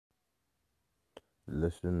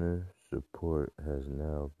Listener support has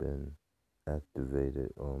now been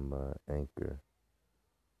activated on my Anchor.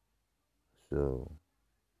 So,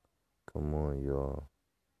 come on, y'all.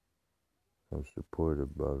 Come support a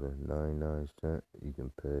brother. 99¢. You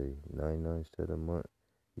can pay 99¢ a month.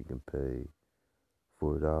 You can pay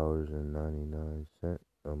 $4.99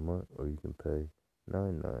 a month, or you can pay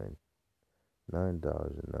 $9.99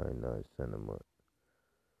 a month.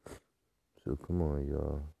 So come on,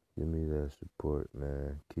 y'all. Give me that support,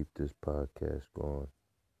 man. Keep this podcast going.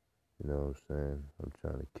 You know what I'm saying? I'm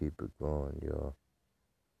trying to keep it going, y'all.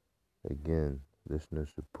 Again, listener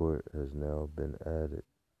support has now been added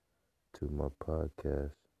to my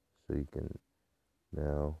podcast. So you can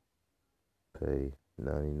now pay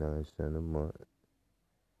 99¢ a month.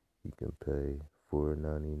 You can pay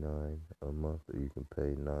 $4.99 a month, or you can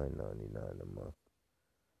pay $9.99 a month.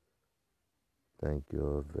 Thank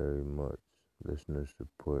y'all very much. Listener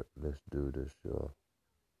support. Let's do this, y'all.